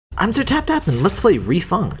I'm Sir Tap Tap and let's play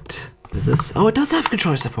Refunct. What is this? Oh, it does have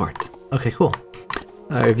controller support. Okay, cool.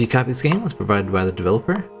 Review copy of this game was provided by the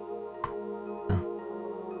developer. A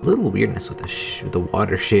little weirdness with the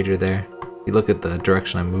water shader there. If you look at the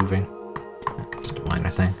direction I'm moving. Just a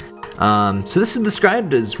minor thing. So this is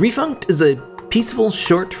described as Refunct is a peaceful,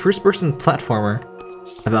 short, first-person platformer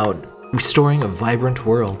about restoring a vibrant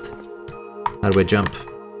world. How do I jump?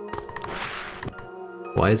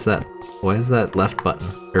 Why is that left button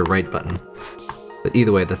or right button? But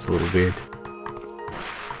either way, that's a little weird.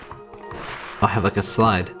 I have like a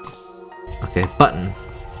slide. Okay, button.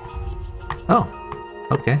 Oh,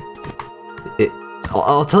 okay.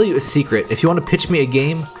 I'll tell you a secret. If you want to pitch me a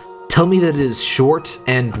game, tell me that it is short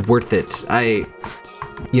and worth it. An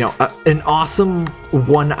awesome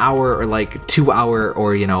 1 hour or like 2 hour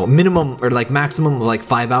or minimum or like maximum of like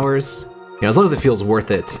 5 hours. As long as it feels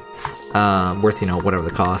worth it. Worth whatever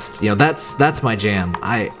the cost. That's my jam.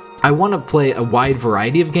 I want to play a wide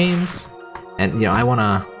variety of games, and I want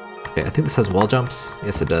to. Okay, I think this has wall jumps.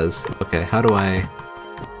 Yes, it does. Okay, how do I?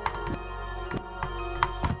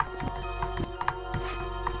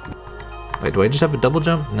 Wait, do I just have a double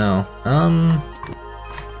jump? No.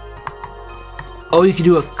 Oh, you can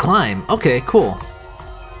do a climb. Okay, cool.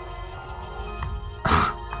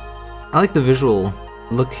 I like the visual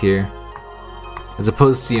look here, as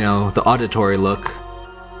opposed to the auditory look.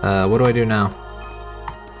 What do I do now?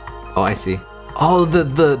 Oh, I see. Oh,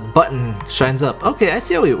 the button shines up. Okay, I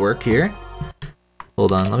see how we work here.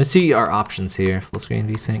 Hold on, let me see our options here. Full screen,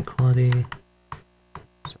 desync quality,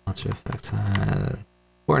 After Effects.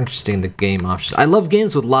 More interesting, the game options. I love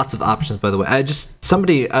games with lots of options, by the way. I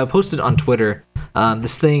posted on Twitter.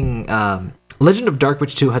 This thing, Legend of Dark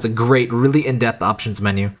Witch 2 has a great, really in-depth options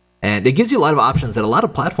menu, and it gives you a lot of options that a lot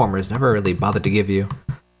of platformers never really bothered to give you.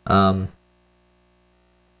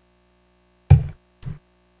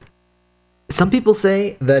 Some people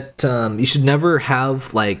say that you should never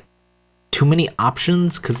have like too many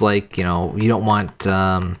options because you don't want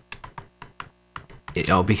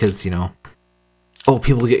because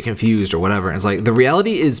people get confused or whatever. And it's like the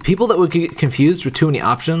reality is people that would get confused with too many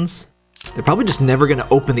options, they're probably just never going to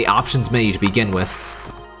open the options menu to begin with.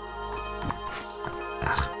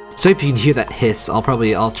 So if you can hear that hiss, I'll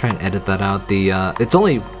try and edit that out. You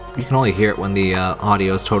can only hear it when the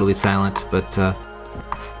audio is totally silent, but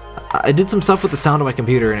I did some stuff with the sound of my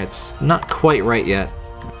computer and it's not quite right yet.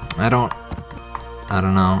 I don't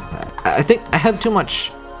know. I think I have too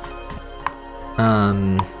much.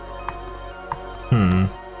 Do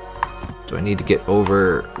I need to get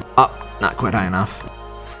over? Up? Not quite high enough.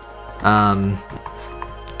 I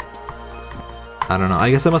don't know. I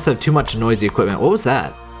guess I must have too much noisy equipment. What was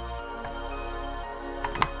that?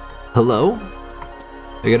 Hello?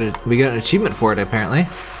 We got an achievement for it apparently.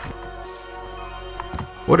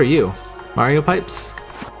 What are you? Mario pipes?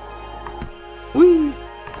 Whee!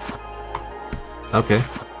 Okay.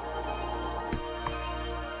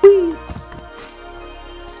 Whee!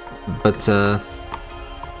 But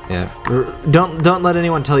yeah. Don't let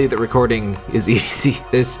anyone tell you that recording is easy.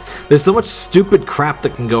 There's so much stupid crap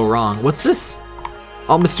that can go wrong. What's this?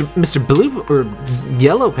 Oh, Mr. Blue or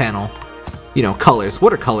Yellow panel. Colors.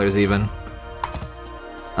 What are colors even?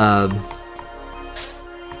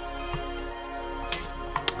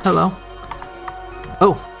 Hello.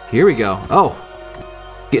 Oh, here we go. Oh,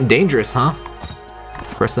 getting dangerous, huh?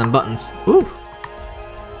 Press them buttons. Ooh.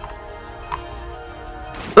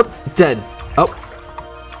 Oh, dead. Oh.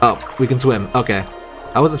 Oh, we can swim. Okay.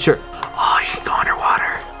 I wasn't sure. Oh, you can go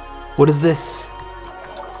underwater. What is this?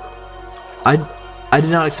 I did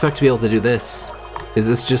not expect to be able to do this. Is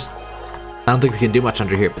this just... I don't think we can do much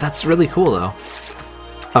under here, but that's really cool, though.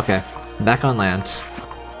 Okay, back on land.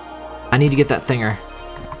 I need to get that thinger.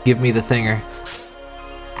 Give me the thinger.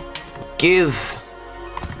 Give!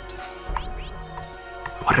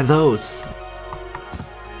 What are those?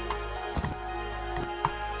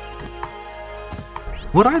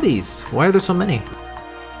 What are these? Why are there so many?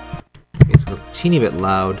 Okay, so a teeny bit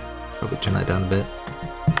loud. Probably turn that down a bit.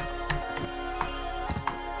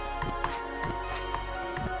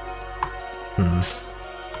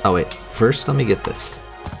 Oh wait, first let me get this.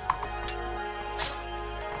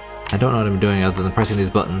 I don't know what I'm doing other than pressing these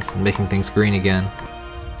buttons and making things green again,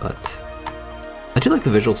 but I do like the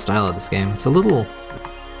visual style of this game. It's a little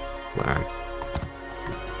weird.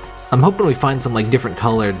 I'm hoping we find some different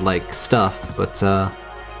colored stuff, but the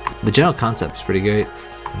general concept's pretty great.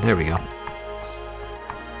 There we go.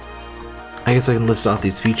 I guess I can list off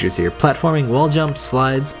these features here. Platforming, wall jumps,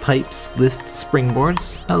 slides, pipes, lifts,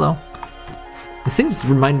 springboards. Hello. These things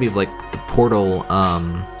remind me of the Portal,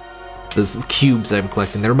 those cubes I'm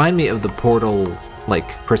collecting. They remind me of the Portal like,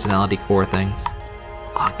 personality core things.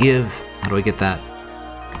 Ah, give! How do I get that?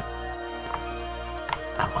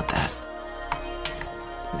 I want that.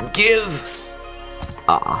 Give!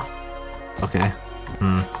 Ah. Okay.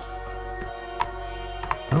 How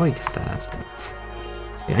do I get that?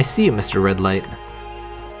 Yeah, I see you, Mr. Red Light.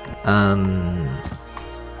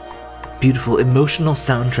 Beautiful emotional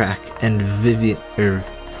soundtrack and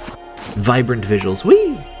vibrant visuals.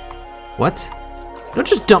 Whee! What? Don't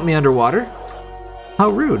just dump me underwater. How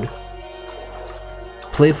rude.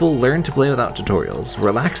 Playful, learn to play without tutorials.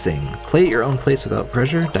 Relaxing, play at your own pace without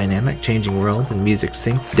pressure. Dynamic, changing world, and music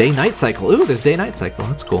sync. Day-night cycle. Ooh, there's day-night cycle.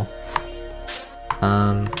 That's cool.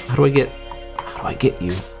 How do I get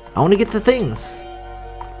you? I want to get the things.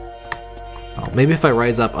 Oh, maybe if I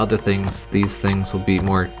rise up other things, these things will be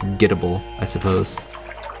more gettable, I suppose.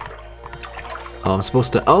 Oh, I'm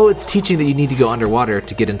supposed to... Oh, it's teaching that you need to go underwater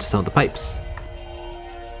to get into some of the pipes.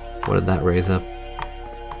 What did that raise up?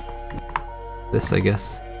 This, I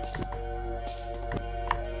guess.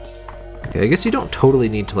 Okay, I guess you don't totally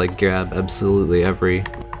need to, like, grab absolutely every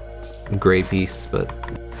gray piece, but...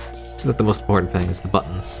 it's like the most important thing is the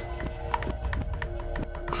buttons.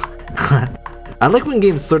 I like when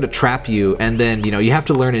games sort of trap you, and then, you know, you have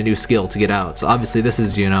to learn a new skill to get out. So obviously this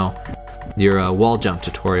is, you know, your wall jump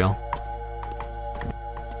tutorial.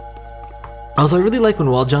 Also, I really like when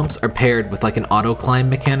wall jumps are paired with, like, an auto climb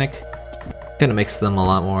mechanic. Kind of makes them a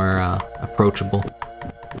lot more approachable.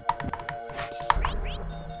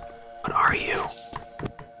 What are you?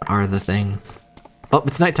 What are the things? Oh,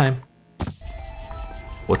 it's nighttime.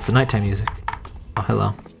 What's the nighttime music? Oh,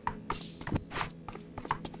 hello.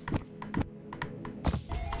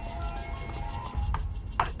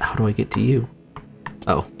 How do I get to you?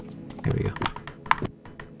 Oh, here we go.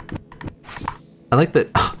 I like that.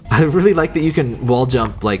 I really like that you can wall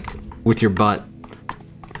jump, like, with your butt.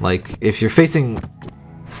 Like, if you're facing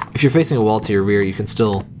a wall to your rear, you can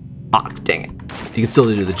still... Ah, dang it. You can still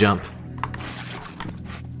do the jump.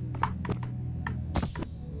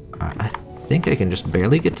 I think I can just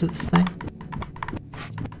barely get to this thing.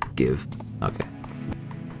 Give. Okay.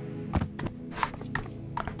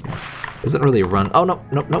 Doesn't really run. Oh, no,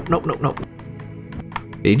 nope, nope, nope, nope, nope.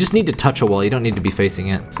 Yeah, you just need to touch a wall. You don't need to be facing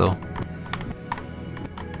it, so...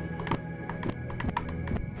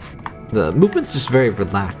 The movement's just very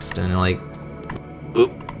relaxed and like...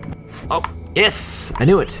 Oop! Oh, yes! I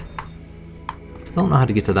knew it! Still don't know how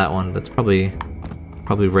to get to that one, but it's probably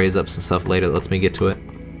raise up some stuff later that lets me get to it.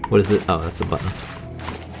 What is it? Oh, that's a button.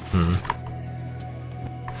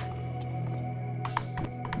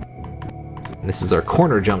 This is our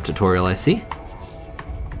corner jump tutorial, I see.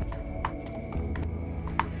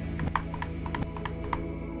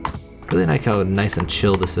 Really like how nice and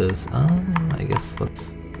chill this is. I guess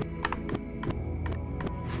let's...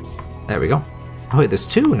 There we go. Oh wait, there's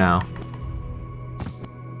two now.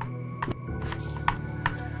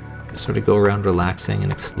 Just sort of go around relaxing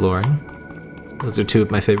and exploring. Those are two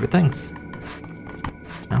of my favorite things.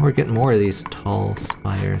 Now we're getting more of these tall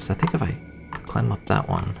spires. I think if I climb up that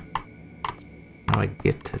one... How do I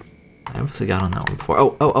get to... I obviously got on that one before.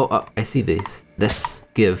 Oh, I see these. This.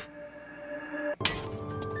 Give.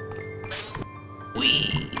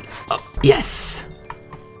 Whee! Oh, yes!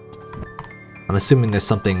 I'm assuming there's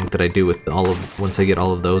something that I do with all of... once I get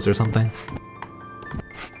all of those or something.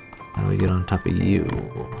 How do we get on top of you?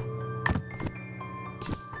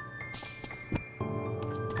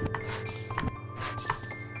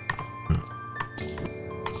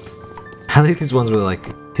 I like these ones where they're like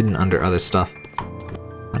hidden under other stuff.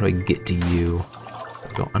 How do I get to you?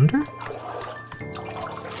 Go under?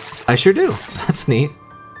 I sure do. That's neat.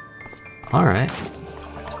 Alright.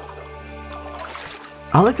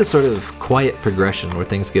 I like the sort of quiet progression where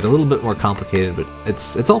things get a little bit more complicated, but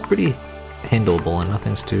it's all pretty handleable and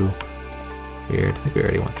nothing's too weird. I think we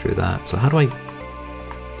already went through that. So how do I...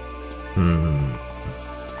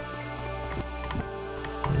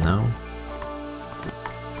 No.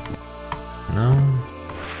 No.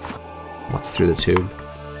 What's through the tube?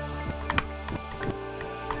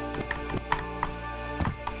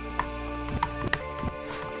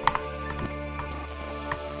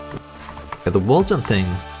 Yeah, the wall jump thing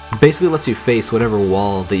basically lets you face whatever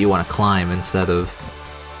wall that you want to climb instead of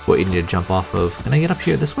what you need to jump off of. Can I get up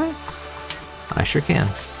here this way? I sure can.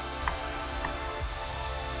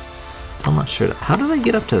 Still not sure. How did I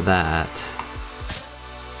get up to that?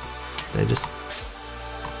 Did I just...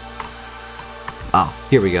 Oh,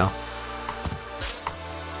 here we go.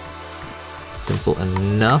 Simple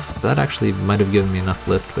enough. That actually might have given me enough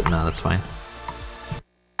lift, but no, that's fine.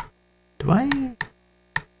 Do I...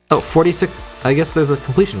 Oh, 46. I guess there's a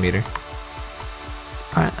completion meter.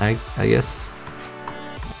 Alright, I guess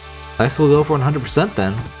I guess we'll go for 100%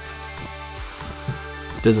 then.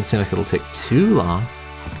 Doesn't seem like it'll take too long.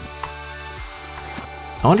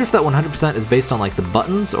 I wonder if that 100% is based on like the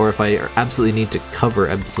buttons, or if I absolutely need to cover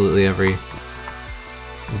absolutely every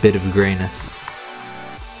bit of grayness.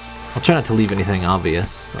 I'll try not to leave anything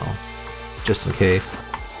obvious, so just in case.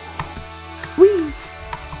 Whee!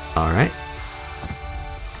 Alright.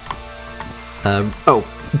 Oh,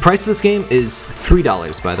 the price of this game is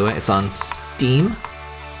 $3, by the way. It's on Steam.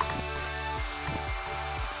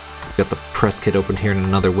 Got the press kit open here in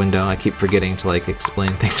another window. I keep forgetting to like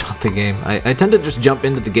explain things about the game. I tend to just jump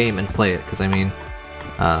into the game and play it, because I mean,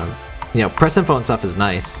 you know, press info and stuff is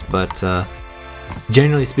nice, but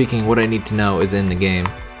generally speaking, what I need to know is in the game.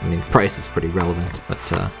 I mean, price is pretty relevant, but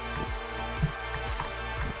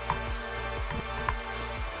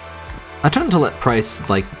I try not to let price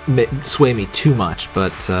like sway me too much,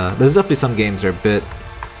 but there's definitely some games that are a bit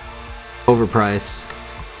overpriced.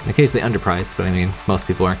 Occasionally underpriced, but I mean, most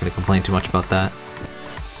people aren't going to complain too much about that.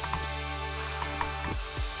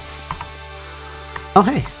 Oh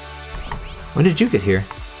hey! When did you get here?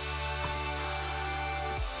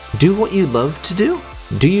 Do what you love to do?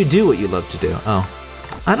 Do you do what you love to do? Oh.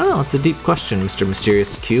 I don't know, it's a deep question, Mr.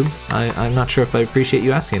 Mysterious Cube. I'm not sure if I appreciate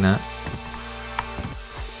you asking that.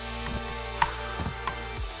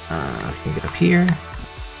 I can get up here.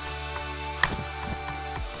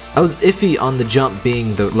 I was iffy on the jump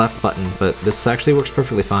being the left button, but this actually works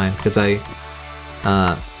perfectly fine, because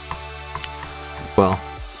well,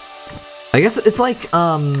 I guess it's like,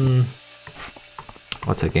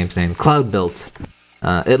 what's that game's name? Cloud Built.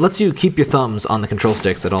 It lets you keep your thumbs on the control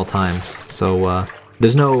sticks at all times, so,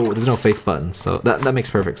 there's no face buttons, so that makes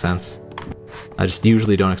perfect sense. I just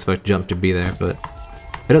usually don't expect jump to be there, but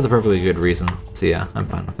it has a perfectly good reason, so yeah, I'm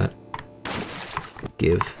fine with it.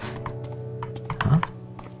 Give. Huh?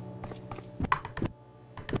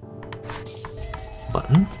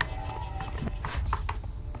 Button.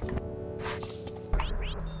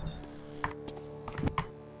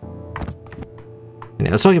 And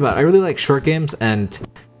I was talking about, I really like short games, and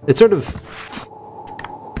it's sort of,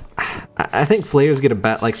 I think players get a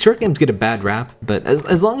bad, like short games get a bad rap, but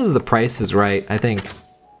as long as the price is right, I think.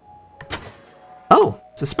 Oh,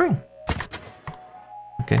 it's a spring.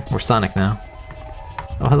 Okay, we're Sonic now.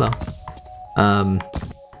 Oh, hello.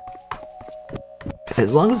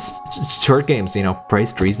 As long as short games, you know,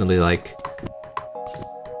 priced reasonably, like,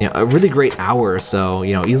 you know, a really great hour or so,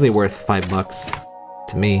 you know, easily worth $5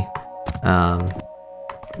 to me.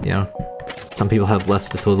 You know, some people have less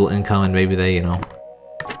disposable income, and maybe they, you know,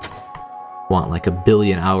 want like a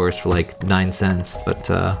billion hours for like 9 cents, but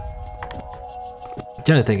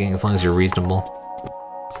generally thinking as long as you're reasonable.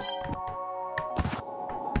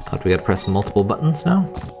 Oh, do we gotta press multiple buttons now?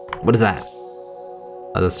 What is that?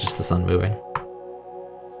 Oh, that's just the sun moving.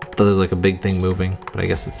 I thought there was like a big thing moving, but I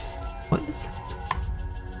guess it's... What is that?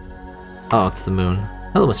 Oh, it's the moon.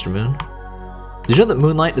 Hello, Mr. Moon. Did you know that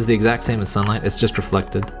moonlight is the exact same as sunlight? It's just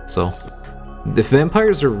reflected, so... If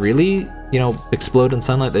vampires are really, you know, explode in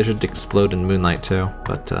sunlight, they should explode in moonlight too,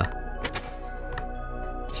 but,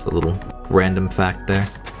 just a little random fact there.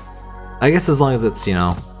 I guess as long as it's, you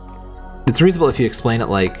know... It's reasonable if you explain it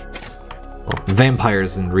like... Well,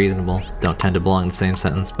 vampires and reasonable don't tend to belong in the same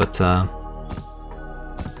sentence, but,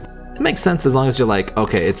 it makes sense as long as you're like,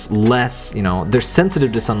 okay, it's less, you know, they're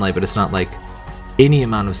sensitive to sunlight, but it's not like any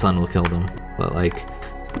amount of sun will kill them. But like,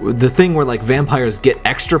 the thing where like vampires get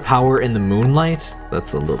extra power in the moonlight,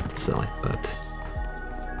 that's a little bit silly, but...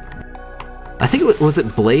 I think was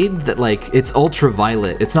it Blade that like, it's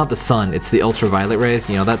ultraviolet, it's not the sun, it's the ultraviolet rays,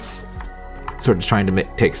 you know, that's sort of trying to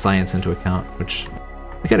take science into account, which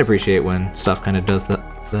I can appreciate when stuff kind of does that.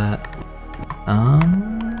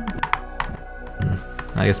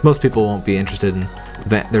 I guess most people won't be interested in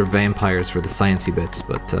their vampires for the sciencey bits,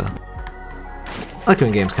 but I like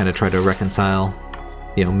when games kind of try to reconcile,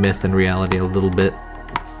 you know, myth and reality a little bit.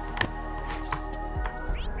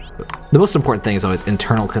 But the most important thing is always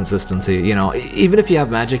internal consistency, you know, even if you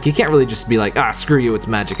have magic, you can't really just be like, ah, screw you, it's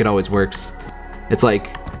magic, it always works. It's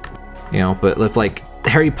like, you know, but if like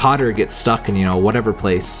Harry Potter gets stuck in, you know, whatever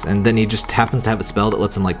place, and then he just happens to have a spell that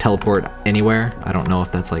lets him like teleport anywhere. I don't know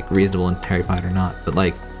if that's like reasonable in Harry Potter or not, but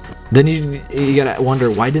like, then you gotta wonder,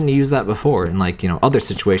 why didn't he use that before in like, you know, other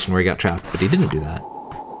situation where he got trapped, but he didn't do that.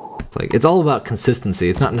 It's like, it's all about consistency.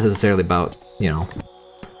 It's not necessarily about, you know,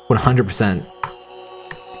 100%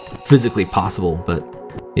 physically possible, but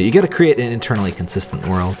you gotta create an internally consistent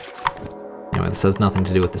world. Anyway, this has nothing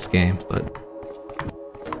to do with this game, but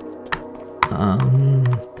a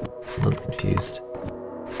little confused.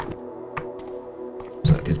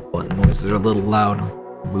 Sorry, these button noises are a little loud.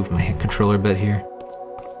 I'll move my controller a bit here.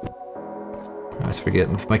 I always forget.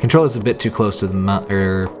 If my controller's a bit too close to the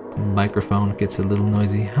microphone, it gets a little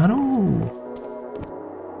noisy. How do...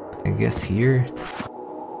 I guess here...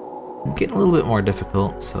 I'm getting a little bit more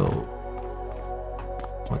difficult, so...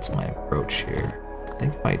 What's my approach here? I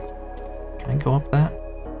think if I... Can I go up that?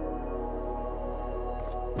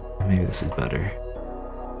 Maybe this is better.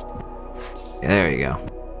 Yeah, there you go.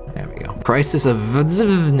 There we go. Crisis of...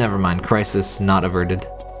 Never mind. Crisis not averted.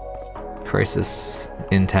 Crisis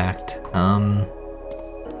intact.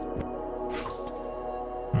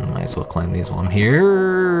 Might as well climb these while I'm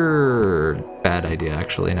here. Bad idea,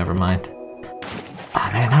 actually. Never mind. Ah,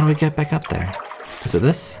 man, how do we get back up there? Is it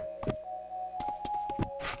this?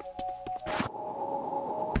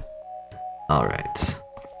 Alright.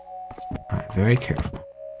 Alright, very careful.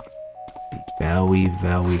 Be very,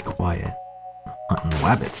 very quiet. Hunting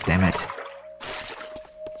wabbits, damn it.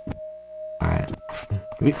 Alright.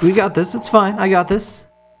 We got this, it's fine, I got this.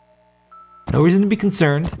 No reason to be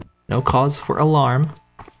concerned. No cause for alarm.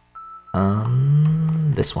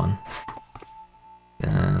 This one.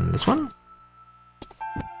 And this one?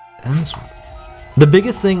 And this one. The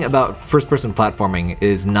biggest thing about first-person platforming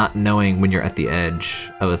is not knowing when you're at the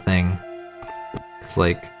edge of a thing. It's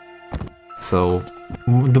like... So,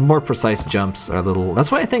 the more precise jumps are a little...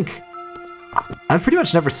 That's why I think... I've pretty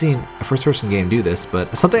much never seen a first-person game do this,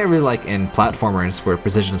 but something I really like in platformers, where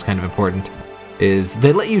precision is kind of important, is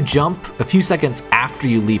they let you jump a few seconds after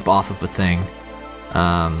you leap off of a thing.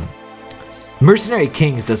 Mercenary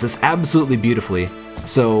Kings does this absolutely beautifully.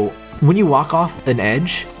 So, when you walk off an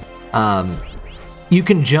edge, you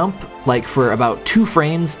can jump like for about 2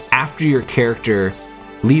 frames after your character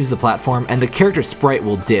leaves the platform, and the character sprite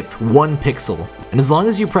will dip 1 pixel. And as long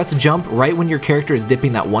as you press jump right when your character is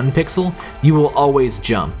dipping that 1 pixel, you will always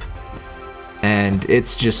jump. And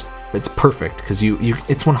it's just, it's perfect, because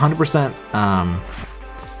it's 100%,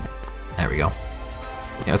 there we go.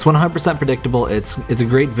 Yeah, it's 100% predictable, it's a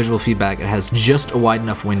great visual feedback, it has just a wide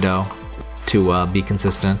enough window to be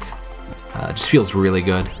consistent. It just feels really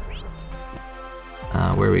good.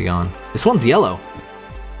 Where are we going? This one's yellow.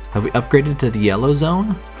 Have we upgraded to the yellow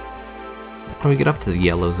zone? How do we get up to the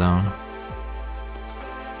yellow zone?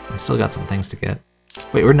 We still got some things to get.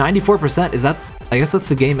 Wait, we're 94%? Is that... I guess that's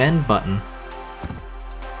the game end button.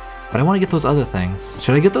 But I want to get those other things.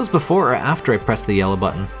 Should I get those before or after I press the yellow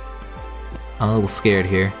button? I'm a little scared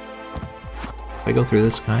here. If I go through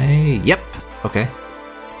this, can I... Yep! Okay.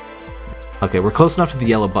 Okay, we're close enough to the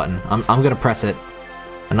yellow button. I'm gonna press it.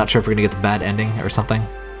 I'm not sure if we're gonna get the bad ending or something.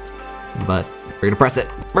 But we're gonna press it.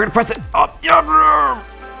 We're gonna press it! Oh, yeah!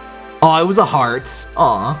 Oh, it was a heart.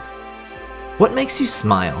 Aw. What makes you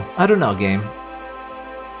smile? I don't know, game.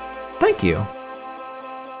 Thank you.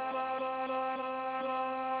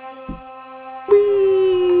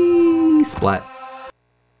 Whee! Splat.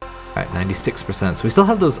 Alright, 96%. So we still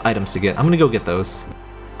have those items to get. I'm gonna go get those.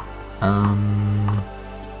 Alright,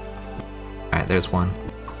 there's one.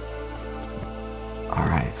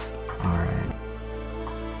 Alright. Alright.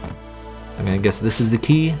 I'm gonna guess this is the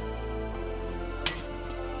key.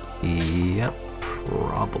 Yep,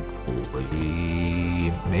 probably.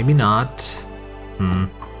 Maybe not.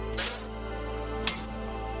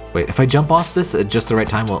 Wait, if I jump off this at just the right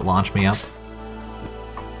time, will it launch me up?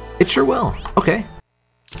 It sure will. Okay.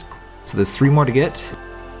 So there's 3 more to get.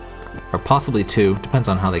 Or possibly 2. Depends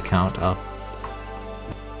on how they count up.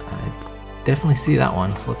 I definitely see that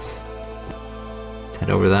one, so let's head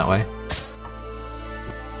over that way.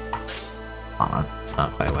 Aw, that's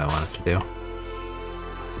not quite what I wanted to do.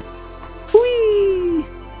 Whee!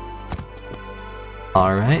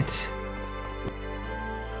 Alright.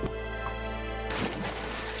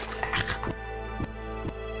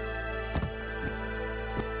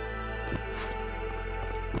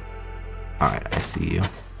 Alright, I see you.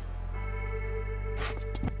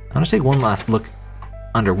 I'm gonna take one last look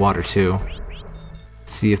underwater too.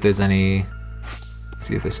 See if there's any...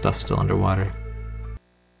 See if there's stuff still underwater.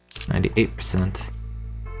 98%.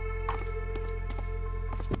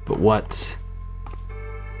 But what?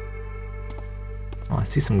 Well, I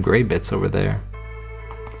see some gray bits over there.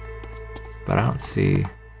 But I don't see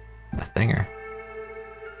a thinger.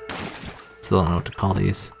 Still don't know what to call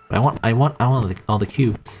these. But I want all the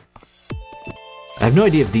cubes. I have no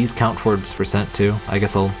idea if these count towards percent too. I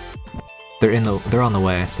guess they're on the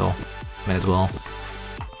way, so might as well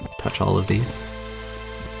touch all of these.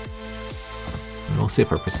 And we'll see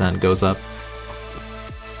if our percent goes up.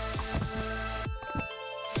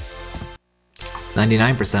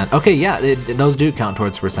 99%. Okay, yeah, those do count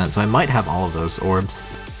towards percent, so I might have all of those orbs.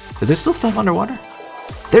 Is there still stuff underwater?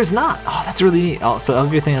 There's not! Oh, that's really neat. Oh, so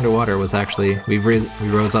everything underwater was actually... We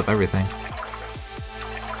rose up everything.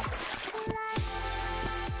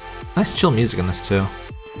 Nice chill music in this too.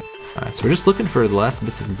 Alright, so we're just looking for the last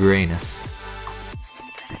bits of grayness.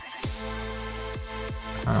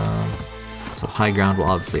 So high ground will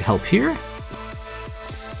obviously help here.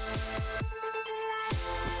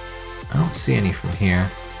 I don't see any from here.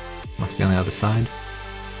 Must be on the other side.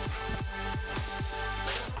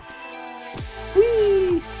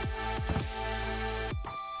 Whee!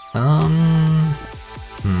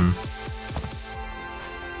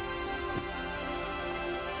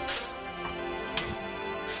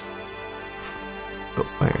 But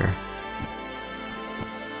where?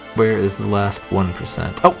 Where is the last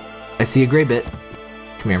 1%? Oh! I see a gray bit.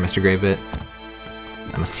 Come here, Mr. Gray Bit.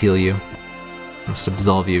 I must heal you. I must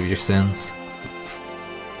absolve you of your sins.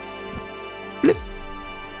 Blip.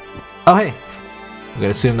 Oh, hey! I'm gonna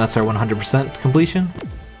assume that's our 100% completion.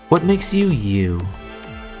 What makes you you?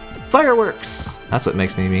 Fireworks! That's what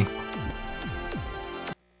makes me me.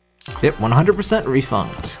 Yep, 100%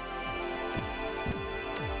 Refunct.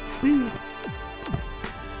 Whee.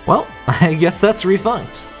 Well, I guess that's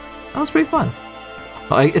Refunct. That was pretty fun.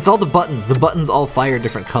 Oh, it's all the buttons. The buttons all fire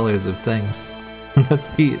different colors of things. That's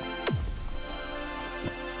neat.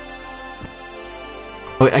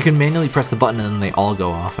 Oh, wait, I can manually press the button and then they all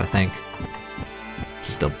go off, I think.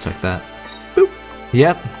 Just double check that. Boop.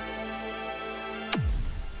 Yep.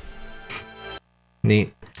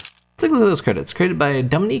 Neat. Let's take a look at those credits. Created by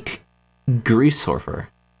Dominique Grieshorfer.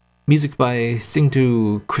 Music by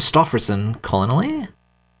Singtu Christofferson Colonelly.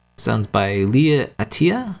 Sounds by Leah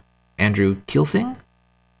Attia, Andrew Kielsing.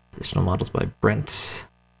 Additional models by Brent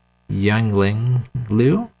Yangling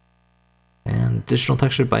Liu. And additional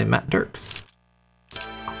texture by Matt Dirks.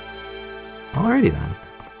 Alrighty then.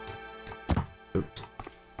 Oops.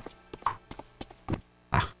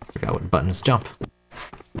 Ah, forgot what buttons jump.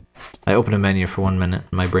 I open a menu for 1 minute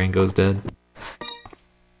and my brain goes dead.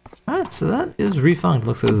 Alright, so that is Refunct.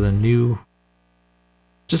 Looks like there's a new...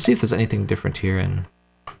 Just see if there's anything different here in...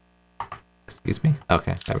 Excuse me?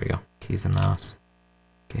 Okay, there we go. Keys and mouse.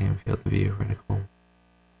 Game, field of view, reticle.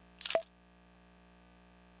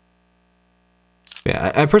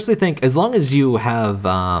 Yeah, I personally think as long as you have...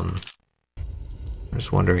 I'm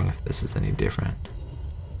just wondering if this is any different.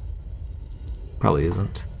 Probably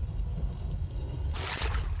isn't.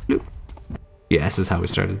 Bloop. Yeah, this is how we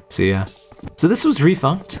started. So yeah. So this was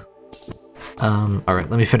Refunct. Alright,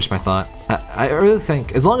 let me finish my thought. I really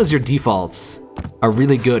think, as long as your defaults are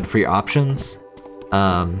really good for your options, you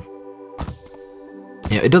know,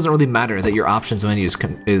 it doesn't really matter that your options menu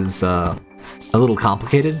is a little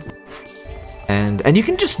complicated. And you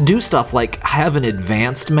can just do stuff like have an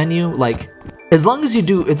advanced menu, like as long as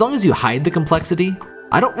you hide the complexity,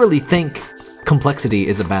 I don't really think complexity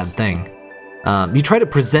is a bad thing. You try to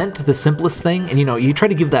present the simplest thing, and you try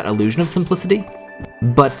to give that illusion of simplicity,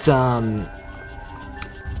 but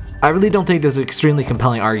I really don't think there's an extremely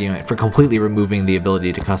compelling argument for completely removing the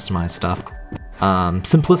ability to customize stuff.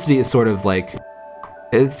 Simplicity is sort of like,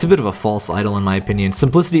 it's a bit of a false idol in my opinion.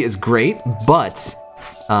 Simplicity is great, but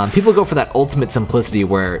people go for that ultimate simplicity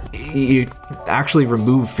where you actually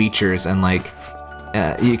remove features and like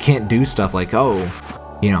you can't do stuff like, oh,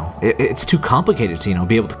 it's too complicated to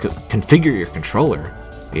be able to configure your controller,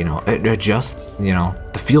 adjust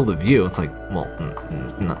the field of view. It's like, well,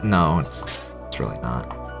 no, it's really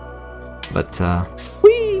not. But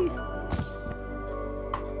whee!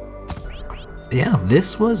 Yeah,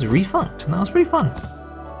 this was Refunct, and that was pretty fun.